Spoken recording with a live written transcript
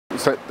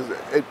So,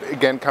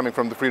 again, coming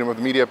from the freedom of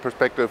the media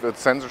perspective, it's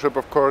censorship,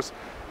 of course,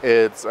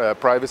 it's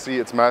privacy,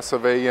 it's mass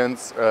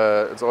surveillance,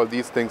 it's all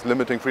these things,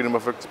 limiting freedom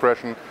of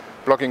expression,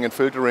 blocking and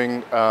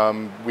filtering.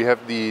 We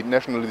have the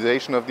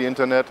nationalization of the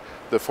internet,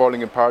 the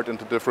falling apart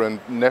into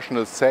different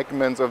national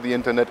segments of the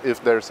internet,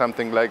 if there's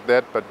something like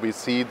that, but we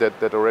see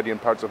that already in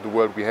parts of the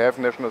world we have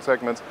national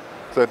segments.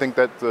 So I think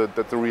that's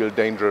a real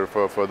danger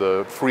for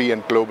the free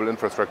and global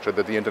infrastructure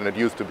that the internet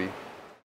used to be.